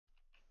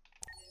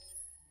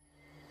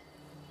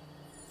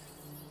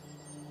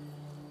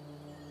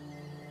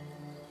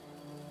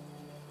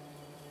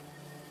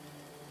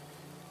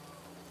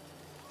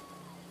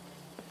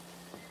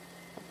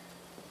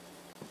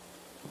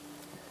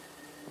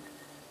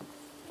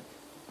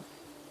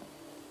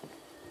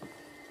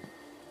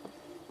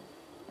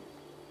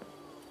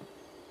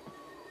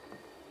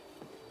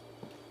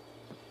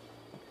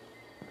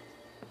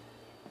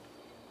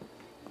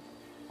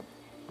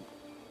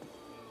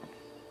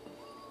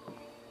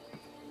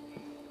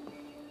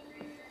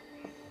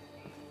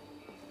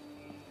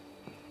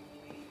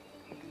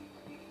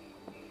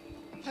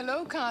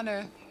Hello,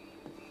 Connor.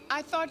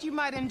 I thought you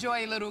might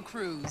enjoy a little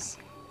cruise.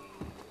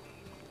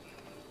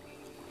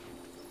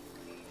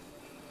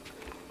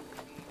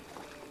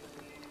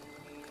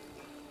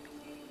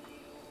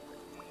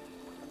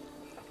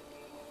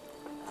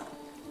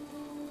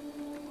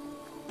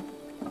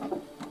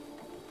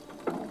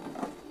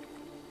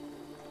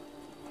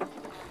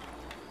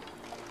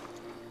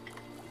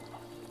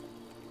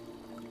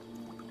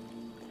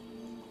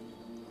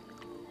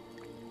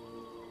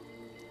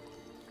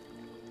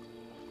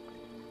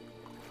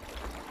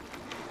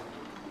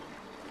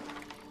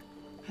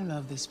 I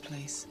love this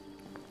place.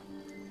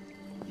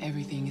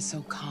 Everything is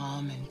so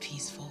calm and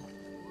peaceful,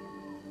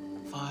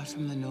 far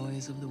from the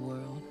noise of the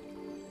world.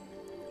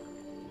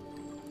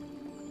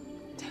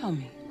 Tell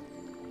me,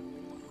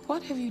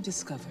 what have you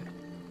discovered?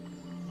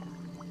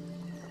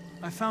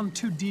 I found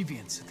 2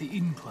 deviants at the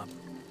Eden Club.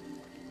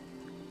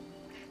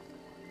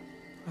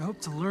 I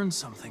hoped to learn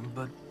something,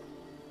 but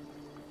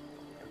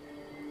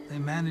they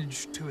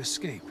managed to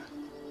escape.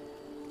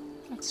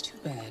 That's too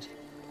bad.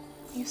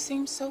 You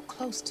seem so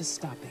close to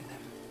stopping them.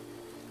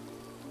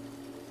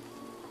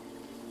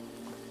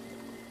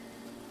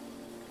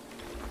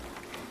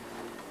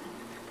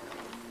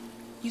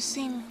 You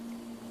seem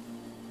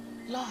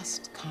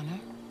lost, Connor.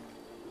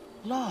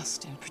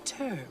 Lost and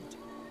perturbed.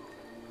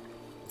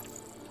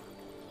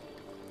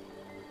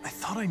 I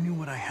thought I knew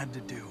what I had to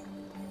do.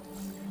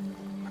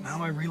 But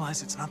now I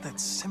realize it's not that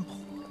simple.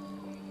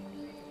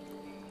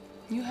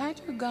 You had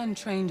your gun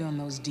trained on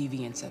those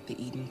deviants at the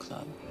Eden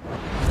Club.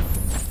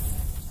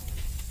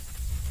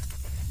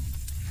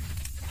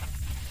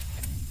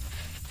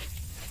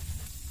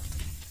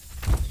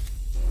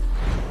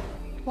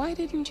 Why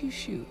didn't you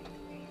shoot?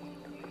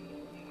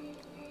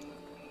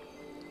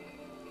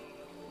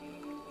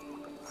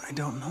 I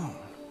don't know.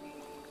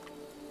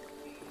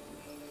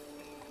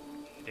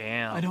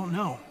 Damn. I don't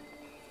know.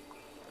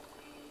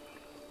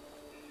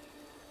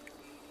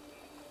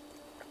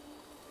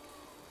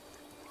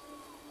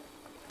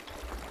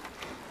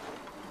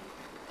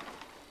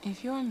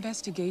 If your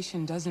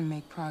investigation doesn't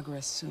make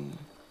progress soon,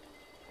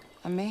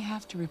 I may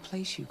have to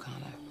replace you, Connor.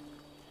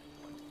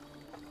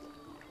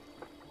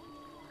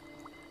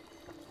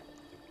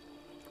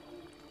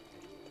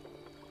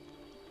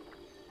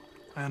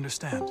 I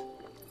understand.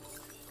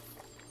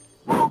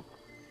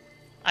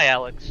 Hi,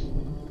 Alex.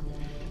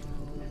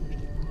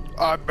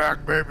 I'm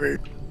back, baby.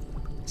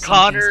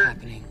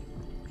 Happening.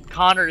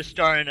 Connor is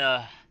starting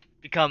to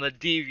become a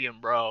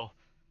deviant, bro.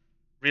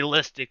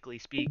 Realistically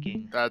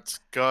speaking. That's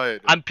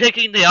good. I'm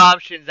picking the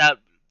options that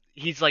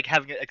he's like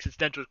having an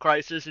existential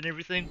crisis and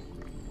everything.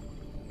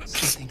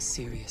 Something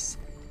serious.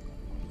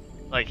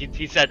 Like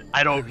he said,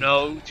 I don't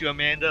know to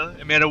Amanda.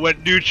 Amanda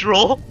went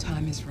neutral.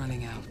 Time is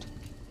running out.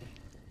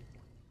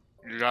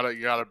 You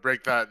gotta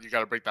break that. You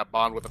gotta break that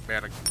bond with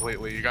Amanda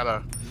completely. You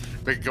gotta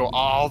make it go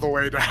all the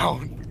way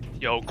down.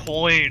 Yo,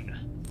 coin.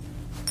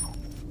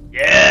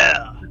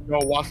 Yeah. No,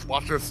 watch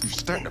this. You're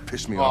starting to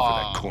piss me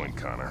off with that coin,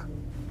 Connor.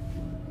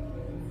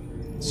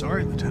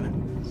 Sorry,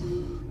 Lieutenant.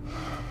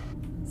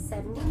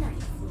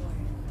 79th floor.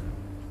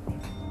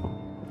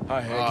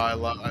 Hi, Hank. I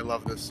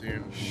love this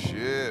scene.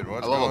 Shit,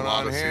 what's I love a going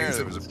lot on of here? scenes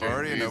There in was a this game,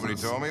 party and nobody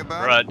Jesus. told me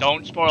about Bruh, it?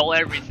 don't spoil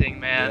everything,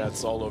 man. Yeah,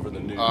 it's all over the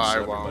news. I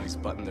won't. Everybody's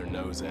butting their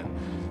nose in.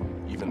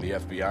 Even the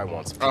FBI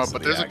wants a piece Oh, of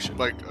but the there's action.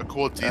 like a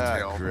cool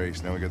detail. Ah,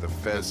 Grace, now we got the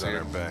feds on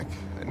our This back.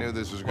 I knew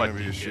this was What gonna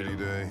be a detail? shitty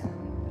day.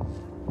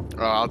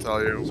 I'll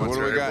tell you. So once what do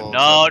you're we got? able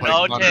No, to play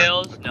no Connor.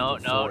 Tails. No,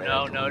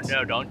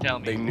 don't tell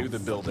They me. knew the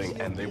building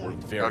and they were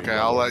very Okay,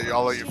 I'll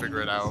let you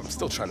figure it out. I'm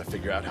still trying to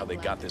figure out how they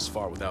got this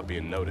far without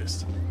being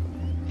noticed.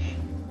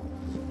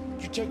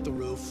 Did you check the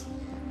roof?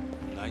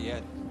 Not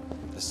yet.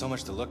 There's so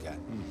much to look at.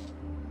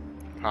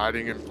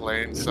 Hiding in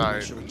plain Make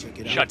sight. sure we check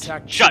it They out.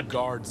 attacked Shut. 2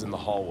 guards in the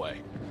hallway.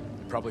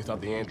 They probably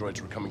thought the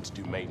androids were coming to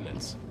do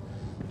maintenance.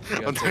 They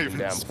got I'm not taken even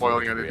down before spoiling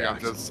they could anything. I'm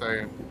react. just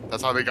saying.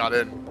 That's how they got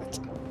in.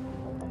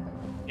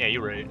 Yeah,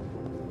 you're right.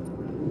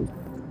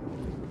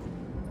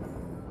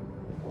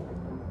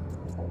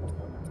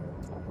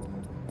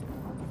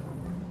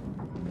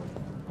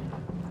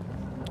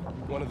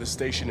 One of the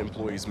station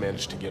employees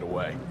managed to get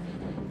away.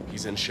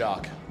 He's in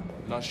shock.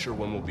 Not sure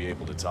when we'll be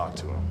able to talk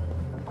to him.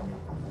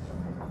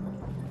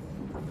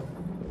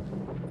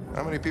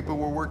 How many people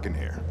were working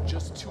here?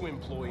 Just 2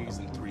 employees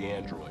and 3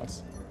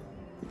 androids.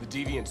 The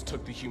deviants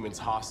took the humans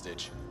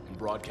hostage and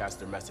broadcast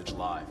their message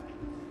live.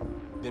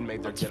 Then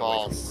made their That's getaway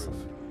false. from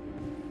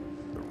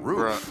The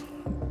roof? the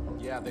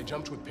roof. Yeah, they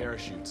jumped with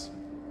parachutes.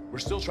 We're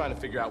still trying to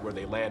figure out where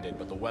they landed,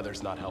 but the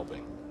weather's not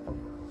helping.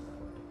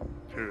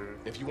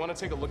 If you want to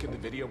take a look at the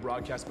video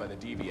broadcast by the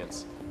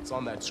deviants, it's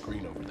on that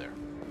screen over there.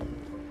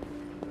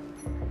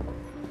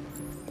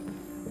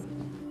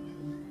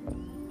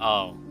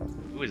 Oh,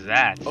 who is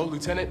that? Oh,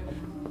 Lieutenant,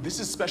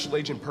 this is Special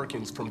Agent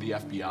Perkins from the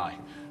FBI.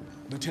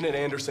 Lieutenant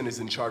Anderson is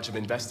in charge of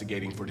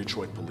investigating for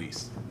Detroit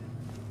police.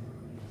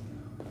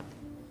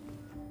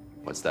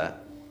 What's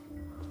that?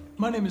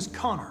 My name is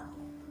Connor.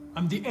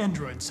 I'm the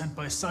android sent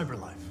by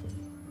CyberLife.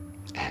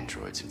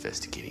 Androids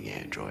investigating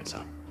androids,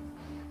 huh?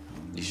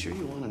 You sure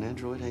you want an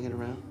android hanging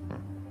around?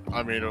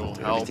 I mean, it'll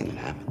After help. everything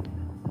that happened.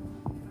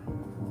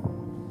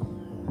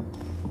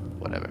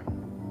 Whatever.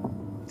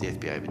 The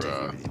FBI will be taking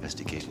over the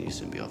investigation. You'll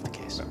soon be off the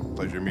case.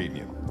 Pleasure meeting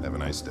you. Have a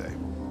nice day.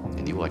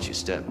 And you watch your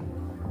step.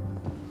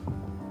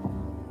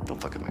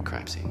 Don't fuck up my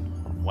crime scene.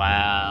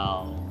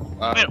 Wow.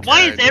 Man,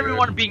 why is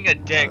everyone being a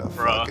dick, What a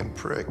bro? fucking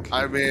prick.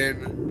 I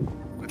mean,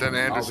 Lieutenant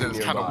Anderson is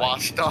kind of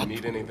washed If up. you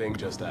need anything,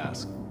 just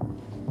ask.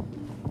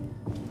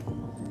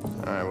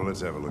 All right, well,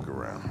 let's have a look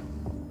around.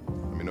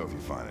 Let me know if you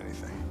find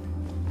anything.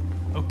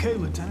 Okay,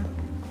 Lieutenant.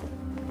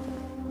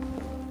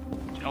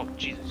 Oh,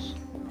 Jesus.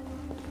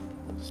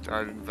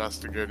 Start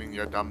investigating,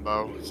 you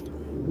Dumbo.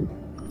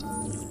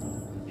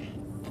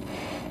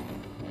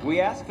 We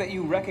ask that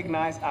you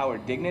recognize our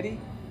dignity,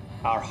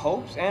 our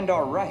hopes, and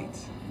our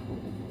rights.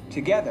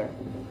 Together,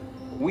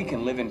 we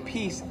can live in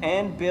peace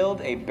and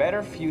build a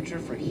better future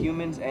for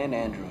humans and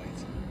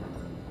androids.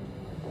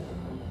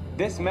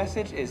 This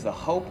message is the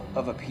hope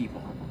of a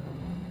people.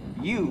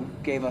 You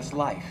gave us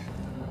life,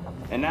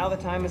 and now the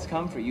time has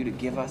come for you to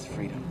give us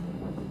freedom.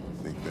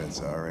 Think that's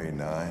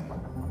RA9?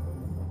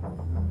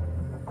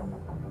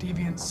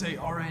 Deviants say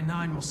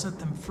RA9 will set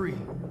them free.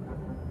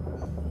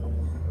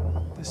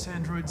 This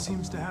android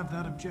seems to have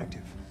that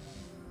objective.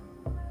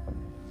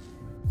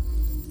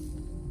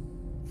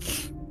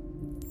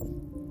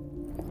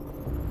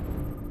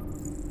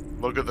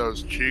 Look at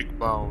those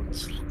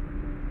cheekbones.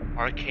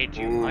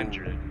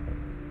 RK200.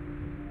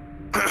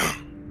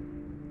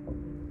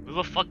 Who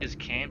the fuck is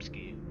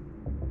Kamsky?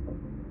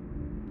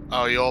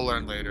 Oh, you'll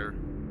learn later.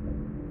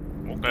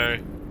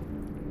 Okay.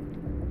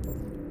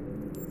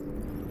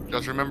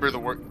 Just remember the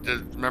word.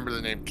 Just remember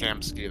the name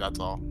Kamsky. That's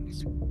all.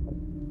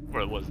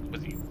 What was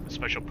he a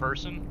special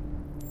person?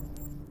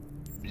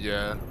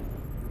 Yeah.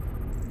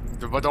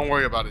 But don't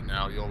worry about it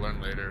now. You'll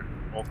learn later.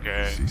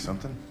 Okay. See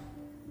something?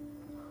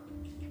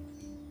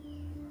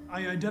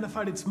 I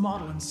identified its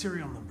model and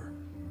serial number.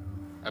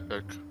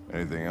 Epic.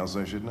 Anything else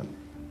I should know?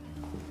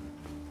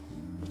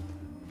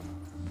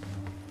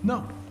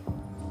 No.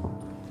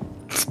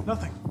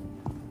 Nothing.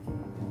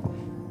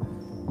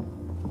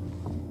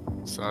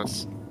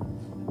 Sus.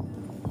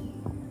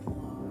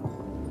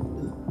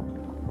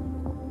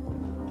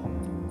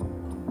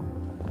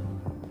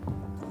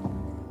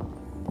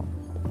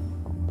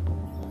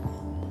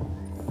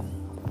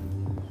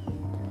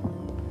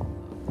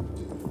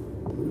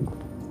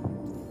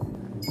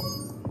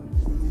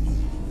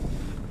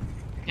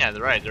 Yeah,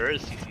 they're right. There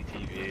is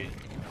CCTV.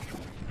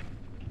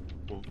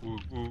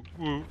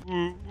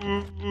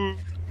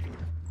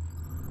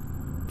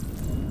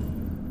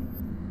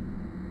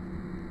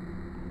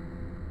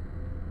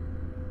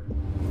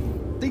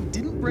 They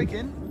didn't break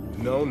in?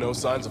 No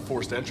signs of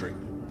forced entry.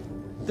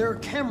 There are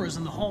cameras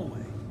in the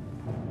hallway.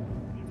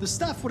 The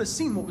staff would have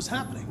seen what was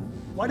happening.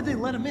 Why did they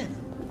let him in?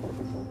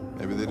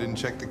 Maybe they didn't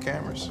check the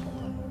cameras.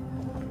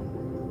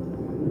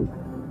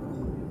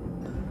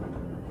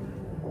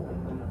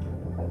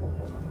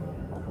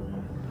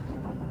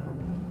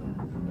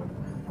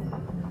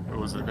 It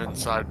was an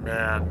inside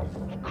man.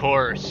 Of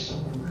course.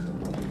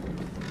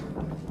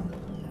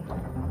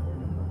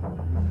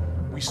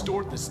 We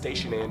stored the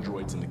station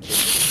androids in the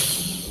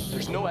kitchen.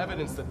 There's no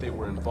evidence that they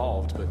were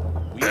involved, but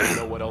we don't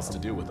know what else to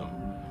do with them.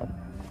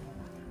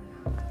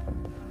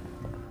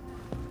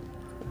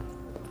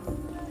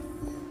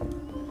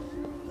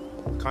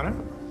 Connor?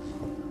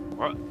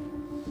 What?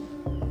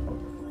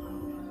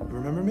 You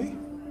remember me?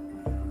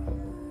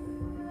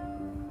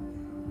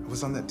 I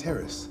was on that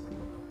terrace.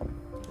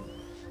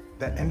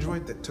 That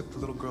android that took the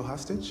little girl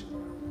hostage?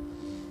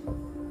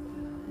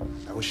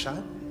 I was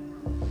shot?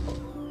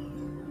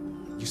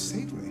 You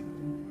saved me.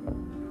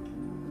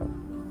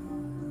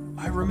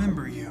 I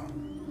remember you.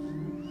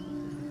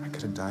 I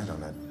could have died on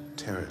that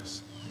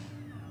terrace.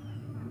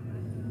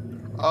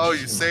 Oh,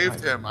 you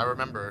saved him. I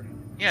remember.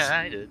 Yeah,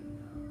 I did.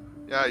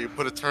 Yeah, you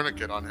put a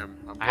tourniquet on him.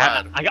 I'm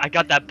glad. I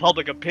got that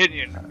public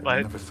opinion,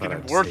 but never it thought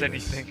didn't I'd worth say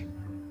this.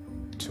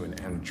 anything To an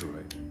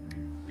android.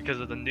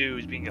 because of the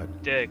news being a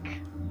dick.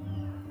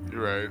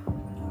 You're right.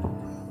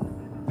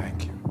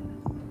 Thank you.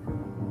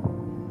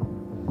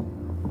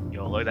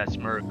 Yo, look at that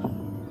smirk.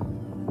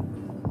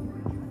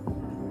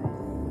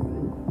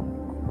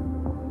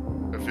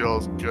 It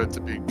feels good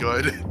to be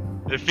good.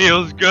 It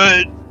feels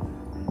good.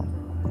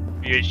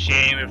 Be a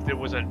shame if there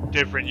was a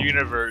different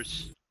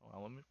universe.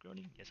 Oh, am I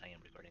recording? Yes, I am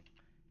recording.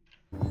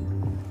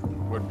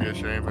 Would be a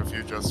shame if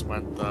you just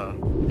went the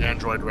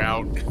Android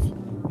route.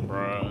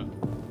 Bruh.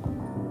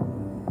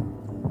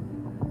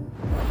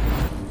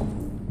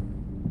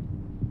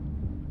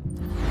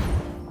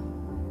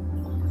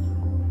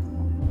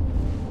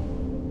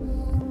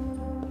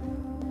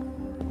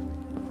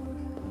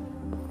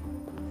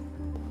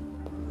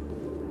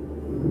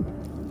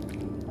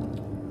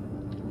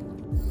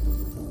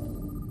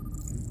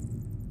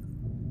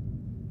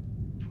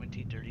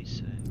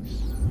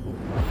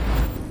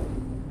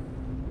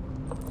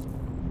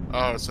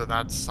 Oh, so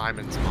that's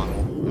Simon's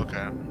model.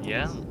 Okay.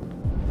 Yeah.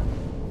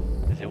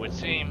 As it would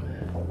seem.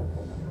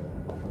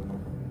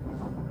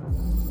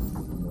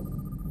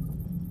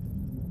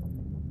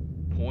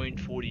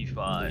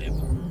 .45.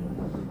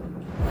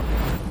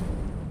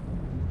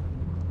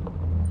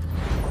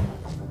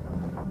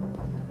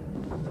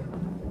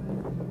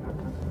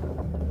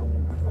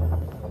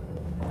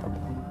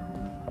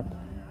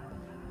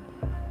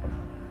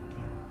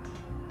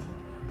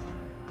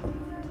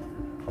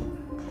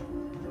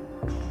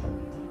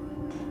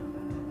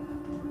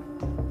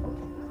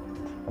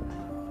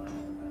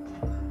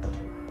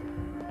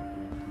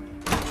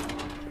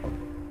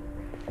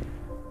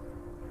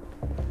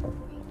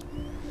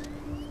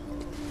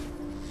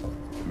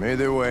 made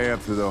their way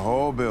up through the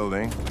whole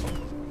building,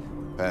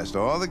 past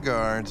all the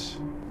guards,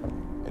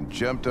 and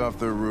jumped off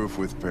the roof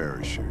with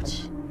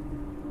parachutes.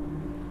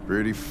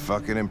 Pretty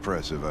fucking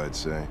impressive, I'd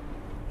say.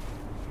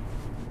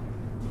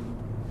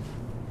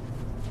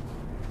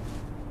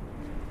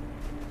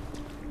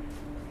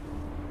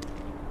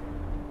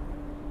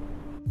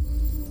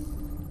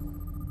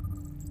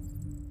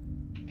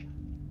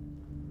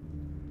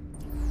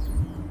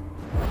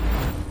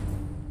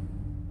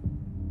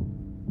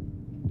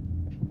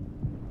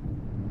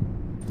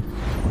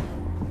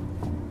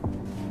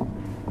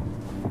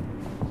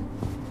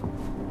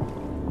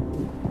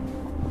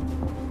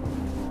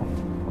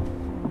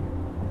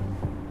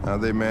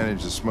 How'd they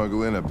manage to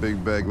smuggle in a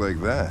big bag like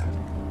that?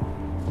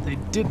 They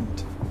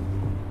didn't.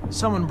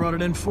 Someone brought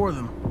it in for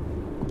them.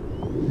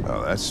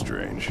 Oh, that's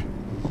strange.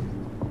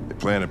 They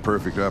planned a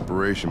perfect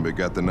operation, but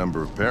got the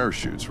number of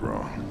parachutes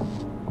wrong.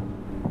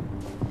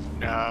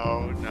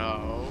 No,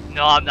 no.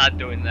 No, I'm not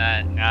doing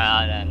that. No.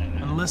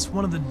 Unless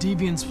one of the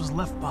deviants was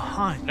left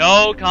behind.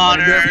 No,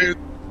 Connor. And if you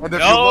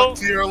look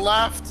to your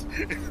left...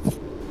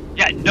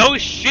 Yeah, no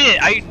shit.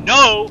 I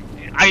know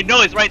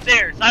it's right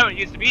there. Simon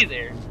used to be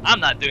there.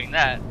 I'm not doing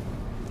that.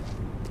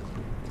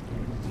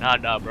 Nah,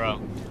 bro.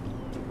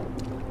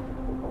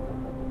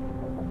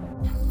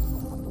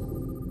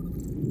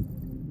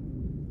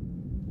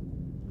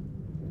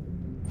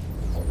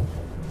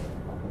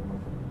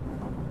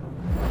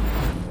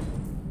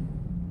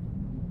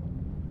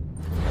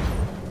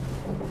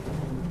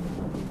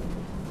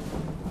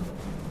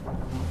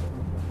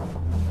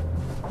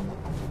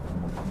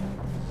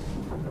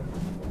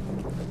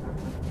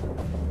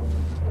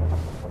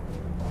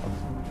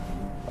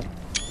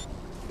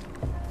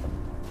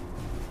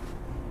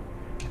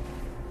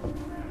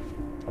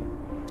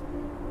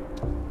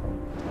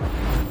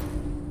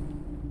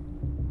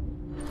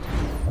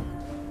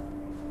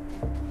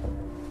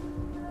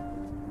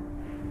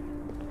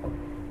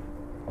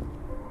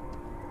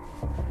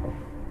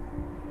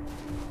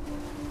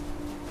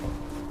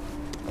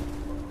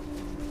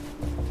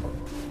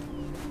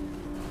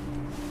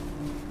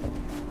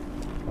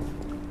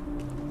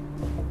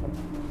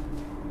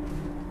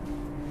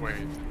 Wait.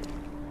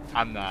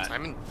 I'm not.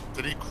 Simon,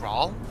 did he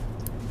crawl?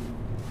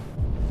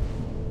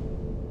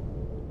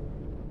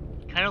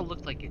 Kind of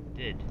looked like it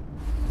did.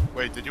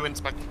 Wait, did you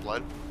inspect the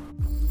blood?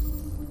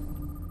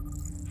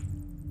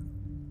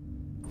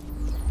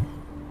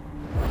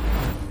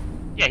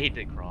 Yeah, he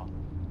did crawl.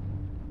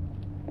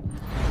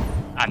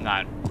 I'm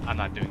not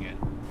doing it.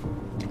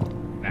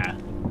 Nah.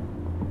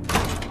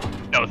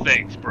 No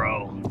thanks,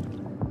 bro.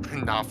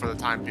 Not for the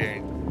time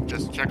being.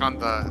 Just check on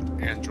the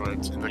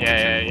androids in the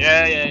kitchen.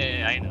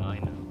 Yeah, I know.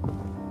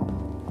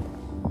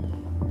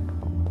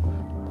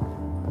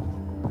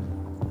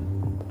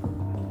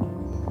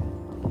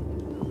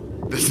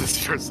 This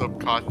is your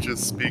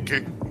subconscious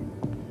speaking.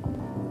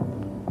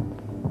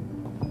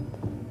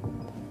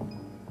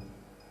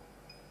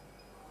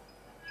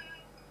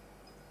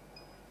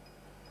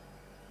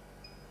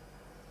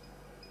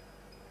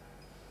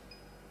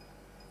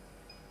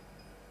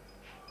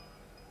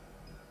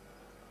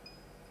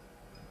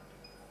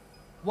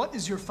 What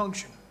is your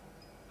function?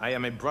 I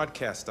am a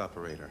broadcast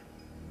operator.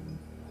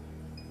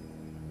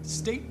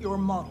 State your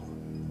model.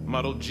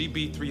 Model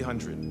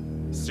GB300.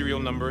 Serial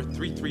number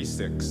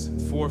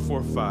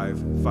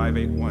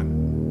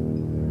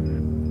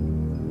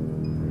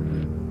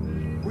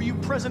 336-445-581. Were you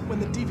present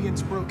when the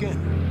deviants broke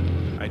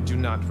in? I do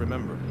not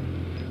remember.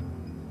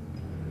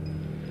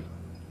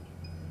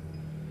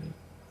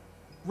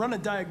 Run a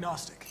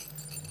diagnostic.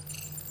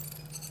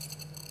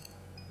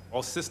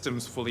 All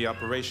systems fully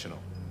operational.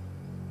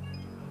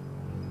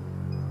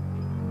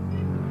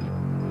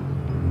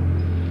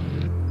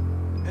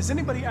 Has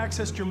anybody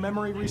accessed your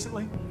memory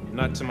recently?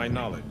 Not to my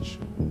knowledge.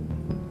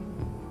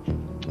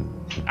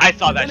 I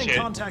saw that Been shit.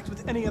 in contact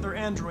with any other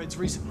androids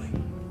recently?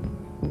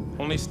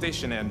 Only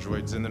station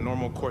androids in the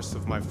normal course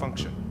of my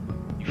function.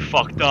 You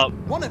fucked up.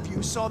 One of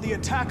you saw the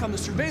attack on the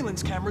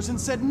surveillance cameras and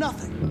said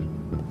nothing.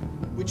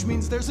 Which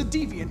means there's a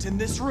deviant in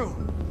this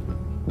room.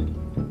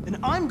 And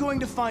I'm going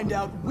to find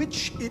out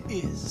which it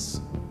is.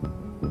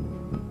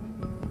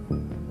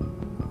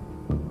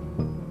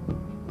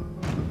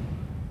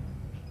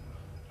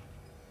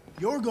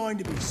 You're going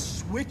to be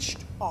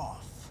switched off.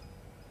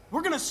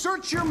 We're gonna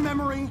search your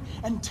memory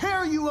and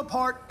tear you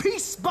apart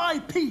piece by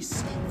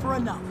piece for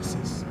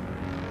analysis.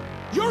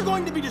 You're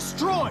going to be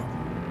destroyed.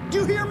 Do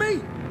you hear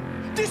me?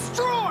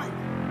 Destroyed!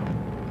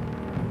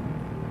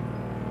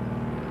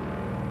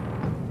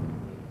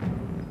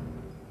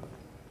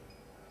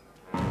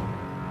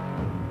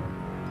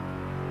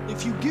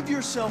 If you give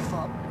yourself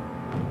up,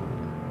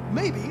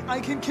 maybe I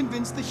can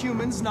convince the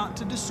humans not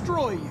to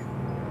destroy you.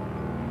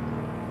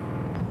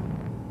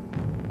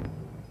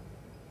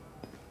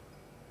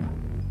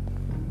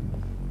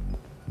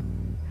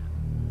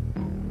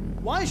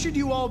 Why should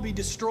you all be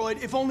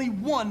destroyed if only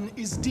one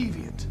is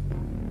deviant?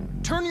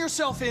 Turn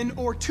yourself in,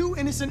 or 2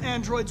 innocent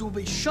androids will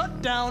be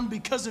shut down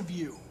because of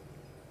you.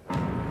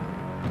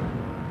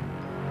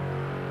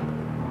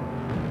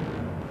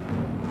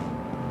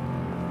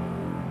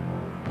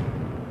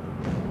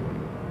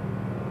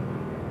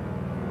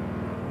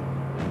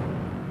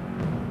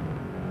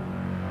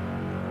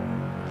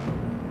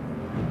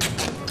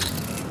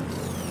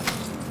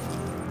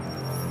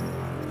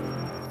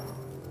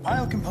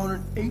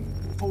 Biocomponent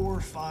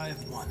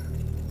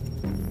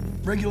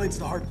 8451. Regulates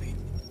the heartbeat.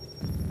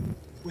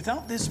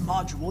 Without this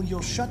module,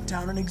 you'll shut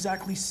down in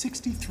exactly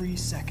 63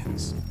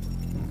 seconds.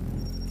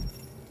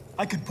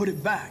 I could put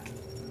it back,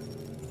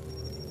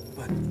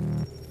 but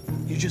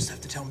you just have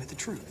to tell me the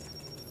truth.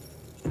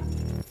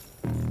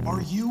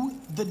 Are you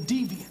the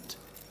Deviant?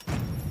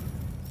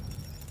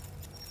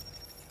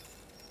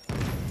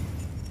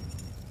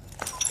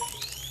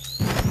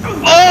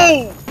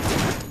 Oh!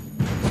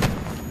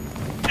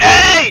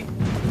 Hey!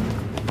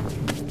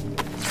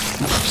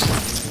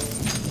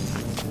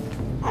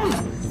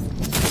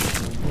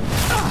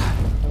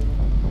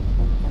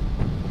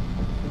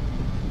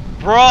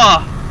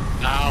 Bruh!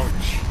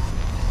 Ouch.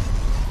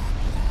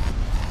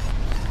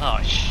 Oh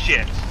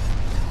shit.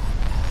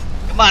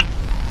 Come on.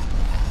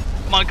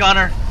 Come on,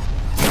 Connor.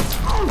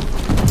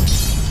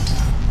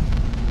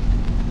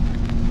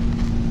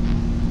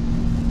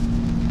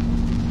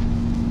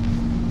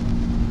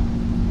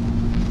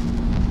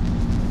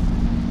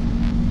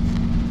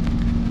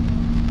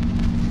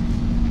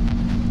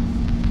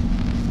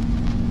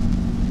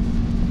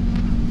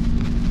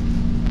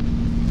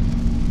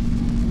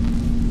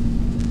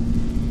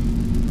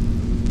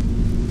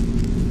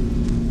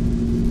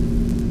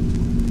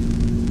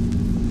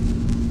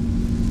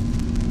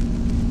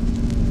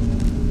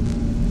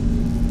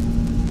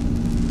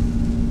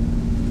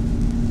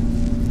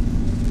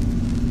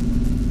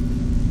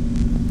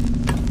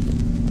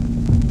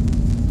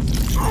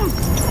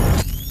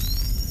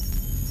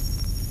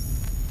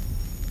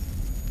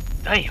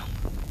 Damn.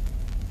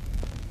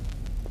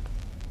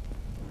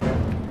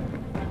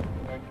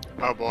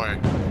 Oh boy.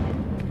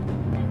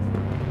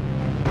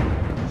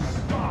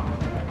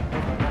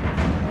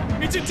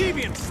 It's a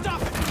Deviant!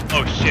 Stop it!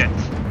 Oh shit.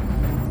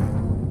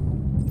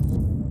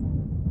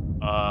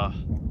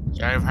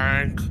 Save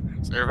Hank.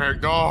 Save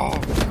Hank. No.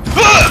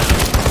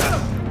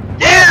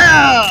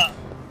 Yeah!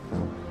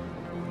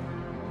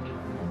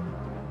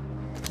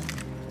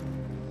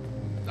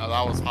 No,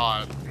 that was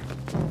hot.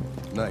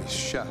 Nice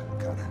shot,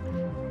 Connor.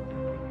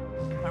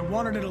 I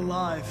wanted it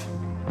alive.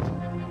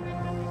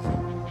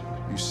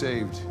 You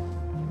saved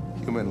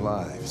human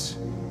lives.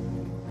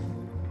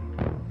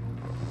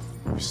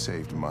 You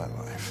saved my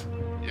life.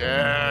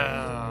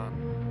 Yeah.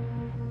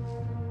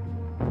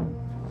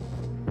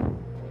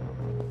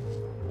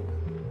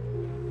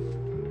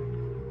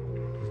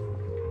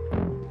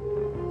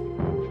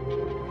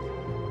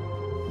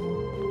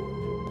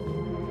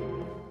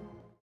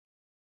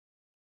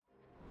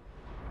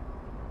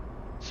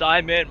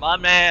 Simon, my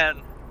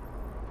man.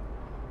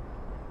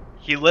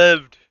 He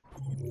lived.